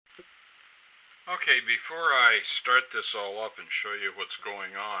Okay, before I start this all up and show you what's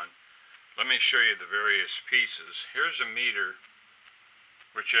going on, let me show you the various pieces. Here's a meter,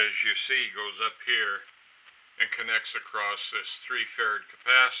 which as you see goes up here and connects across this 3 farad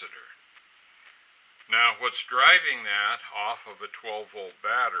capacitor. Now what's driving that off of a 12 volt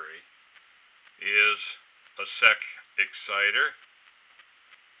battery is a SEC exciter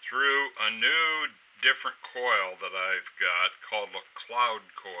through a new different coil that I've got called a Cloud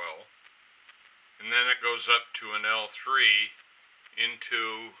Coil. And then it goes up to an L3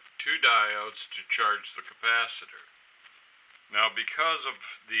 into 2 diodes to charge the capacitor. Now because of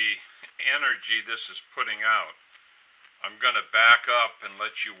the energy this is putting out, I'm going to back up and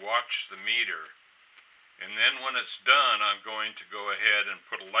let you watch the meter. And then when it's done, I'm going to go ahead and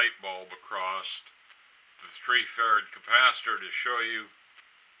put a light bulb across the 3 farad capacitor to show you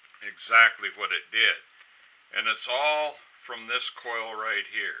exactly what it did. And it's all from this coil right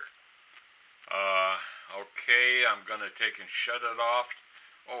here. Okay, I'm going to take and shut it off.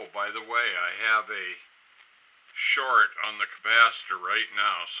 Oh, by the way, I have a short on the capacitor right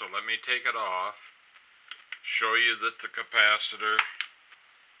now, so let me take it off, show you that the capacitor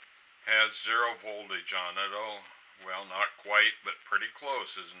has 0 voltage on it. Oh, well, not quite, but pretty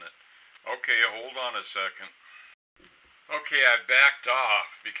close, isn't it? Okay, hold on a second. Okay, I backed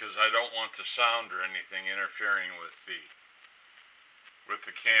off because I don't want the sound or anything interfering with the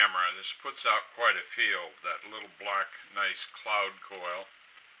camera. This puts out quite a feel, that little black, nice cloud coil.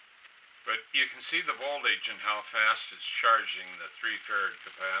 But you can see the voltage and how fast it's charging the 3 farad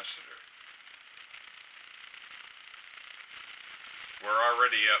capacitor. We're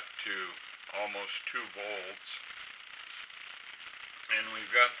already up to almost 2 volts. And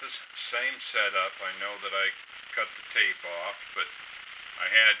we've got this same setup. I know that I cut the tape off, but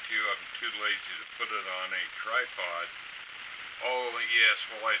I had to. I'm too lazy to put it on a tripod. Oh, yes,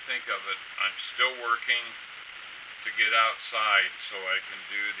 well, I think of it. I'm still working to get outside so I can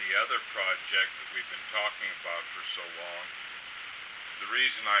do the other project that we've been talking about for so long. The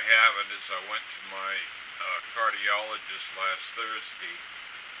reason I haven't is I went to my cardiologist last Thursday,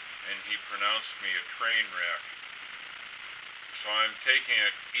 and he pronounced me a train wreck. So I'm taking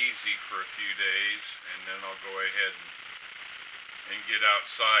it easy for a few days, and then I'll go ahead and get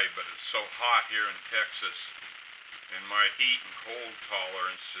outside. But it's so hot here in Texas, and my heat and cold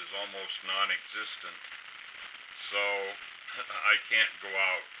tolerance is almost non-existent, so I can't go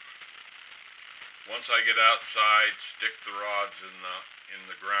out. Once I get outside, stick the rods in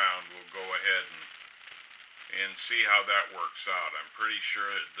the ground, we'll go ahead and see how that works out. I'm pretty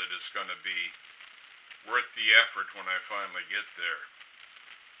sure that it's going to be worth the effort when I finally get there.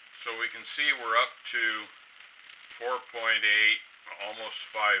 So we can see we're up to 4.8, almost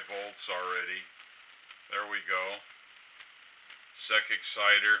 5 volts already. There we go. SEC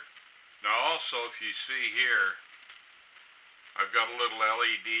exciter. Now also, if you see here, I've got a little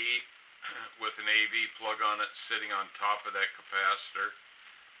LED with an AV plug on it sitting on top of that capacitor.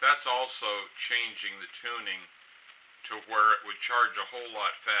 That's also changing the tuning to where it would charge a whole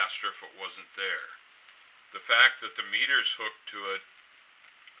lot faster if it wasn't there. The fact that the meter's hooked to it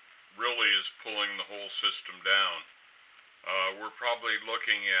really is pulling the whole system down. We're probably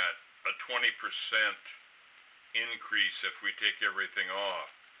looking at a 20% increase if we take everything off.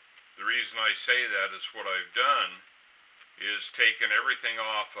 The reason I say that is what I've done is taken everything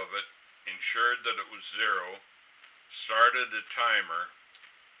off of it, ensured that it was 0, started a timer,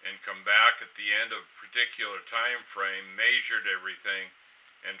 and come back at the end of a particular time frame, measured everything,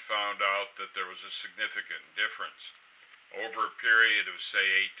 and found out that there was a significant difference. Over a period of say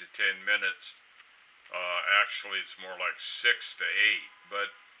 8 to 10 minutes, actually it's more like 6 to 8,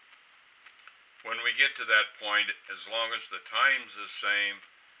 but when we get to that point, as long as the time's the same,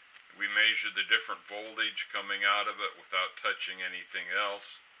 we measure the different voltage coming out of it without touching anything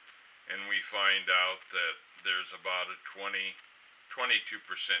else, and we find out that there's about a 22%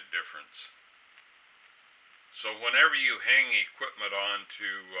 difference. So whenever you hang equipment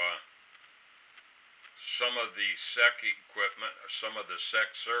onto some of the SEC equipment, or some of the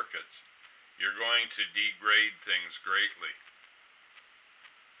SEC circuits, you're going to degrade things greatly.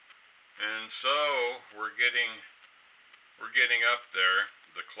 And so we're getting up there.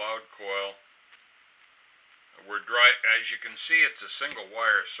 The Cloud Coil. As you can see, it's a single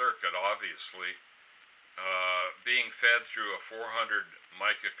wire circuit, obviously, being fed through a 400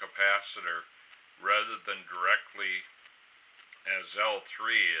 mica capacitor rather than directly as L3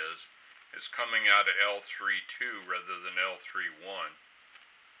 is. It's coming out of L3.2 rather than L3.1.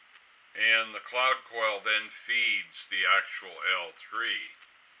 And the Cloud Coil then feeds the actual L3.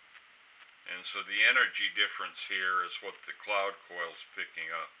 And so the energy difference here is what the Cloud Coil's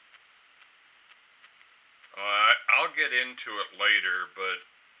picking up. I'll get into it later, but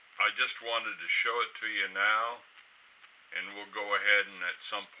I just wanted to show it to you now, and we'll go ahead and at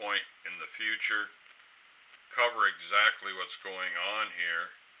some point in the future cover exactly what's going on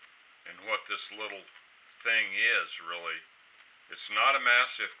here and what this little thing is really. It's not a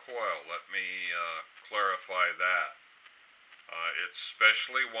massive coil, let me clarify that. It's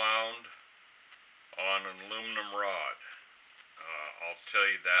specially wound on an aluminum rod. I'll tell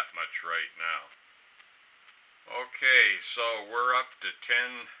you that much right now. Okay, so we're up to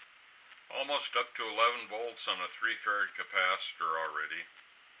 10, almost up to 11 volts on a 3-farad capacitor already.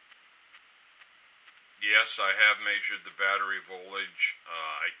 Yes, I have measured the battery voltage.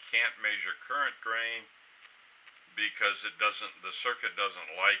 I can't measure current drain because the circuit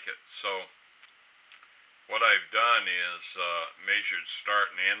doesn't like it. So what I've done is measured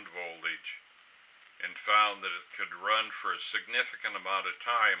start and end voltage and found that it could run for a significant amount of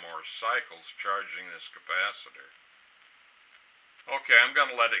time or cycles charging this capacitor. Okay, I'm going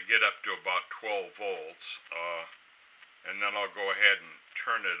to let it get up to about 12 volts, and then I'll go ahead and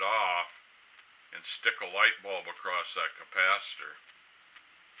turn it off and stick a light bulb across that capacitor.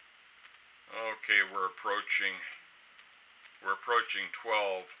 Okay, we're approaching 12.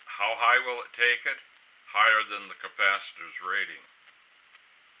 How high will it take it? Higher than the capacitor's rating.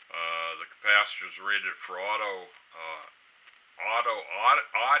 The capacitor's rated for audio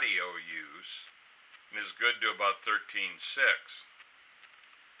use and is good to about 13.6.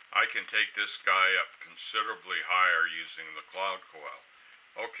 I can take this guy up considerably higher using the Cloud Coil.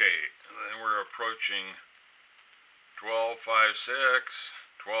 Okay, then we're approaching 12.56,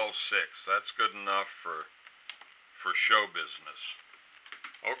 12.6. That's good enough for show business.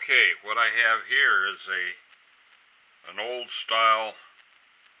 Okay, what I have here is an old style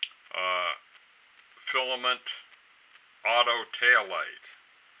filament auto taillight.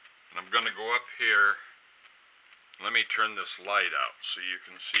 And I'm going to go up here. Let me turn this light out so you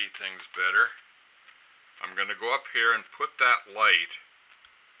can see things better. I'm going to go up here and put that light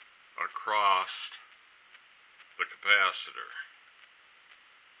across the capacitor.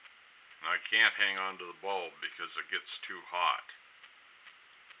 And I can't hang on to the bulb because it gets too hot.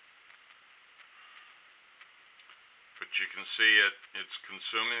 But you can see it's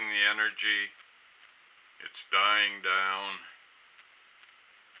consuming the energy. It's dying down.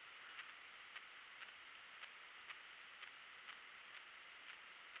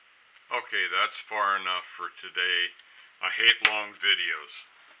 Okay, that's far enough for today. I hate long videos.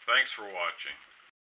 Thanks for watching.